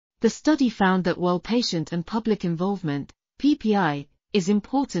The study found that while patient and public involvement, PPI, is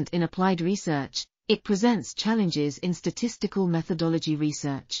important in applied research, it presents challenges in statistical methodology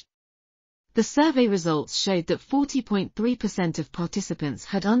research. The survey results showed that 40.3% of participants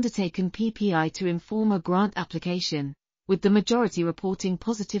had undertaken PPI to inform a grant application, with the majority reporting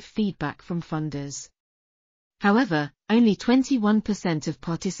positive feedback from funders. However, only 21% of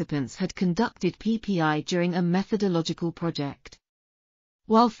participants had conducted PPI during a methodological project.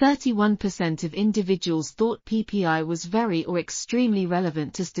 While 31% of individuals thought PPI was very or extremely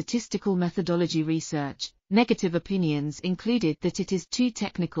relevant to statistical methodology research, negative opinions included that it is too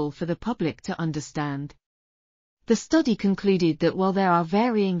technical for the public to understand. The study concluded that while there are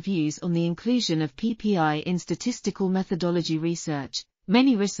varying views on the inclusion of PPI in statistical methodology research,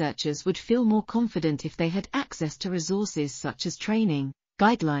 many researchers would feel more confident if they had access to resources such as training,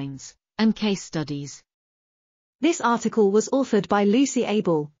 guidelines, and case studies. This article was authored by Lucy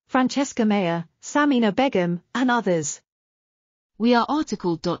Abell, Francesca Maher, Samina Begum, and others. We are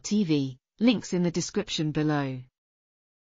RTCLTV, links in the description below.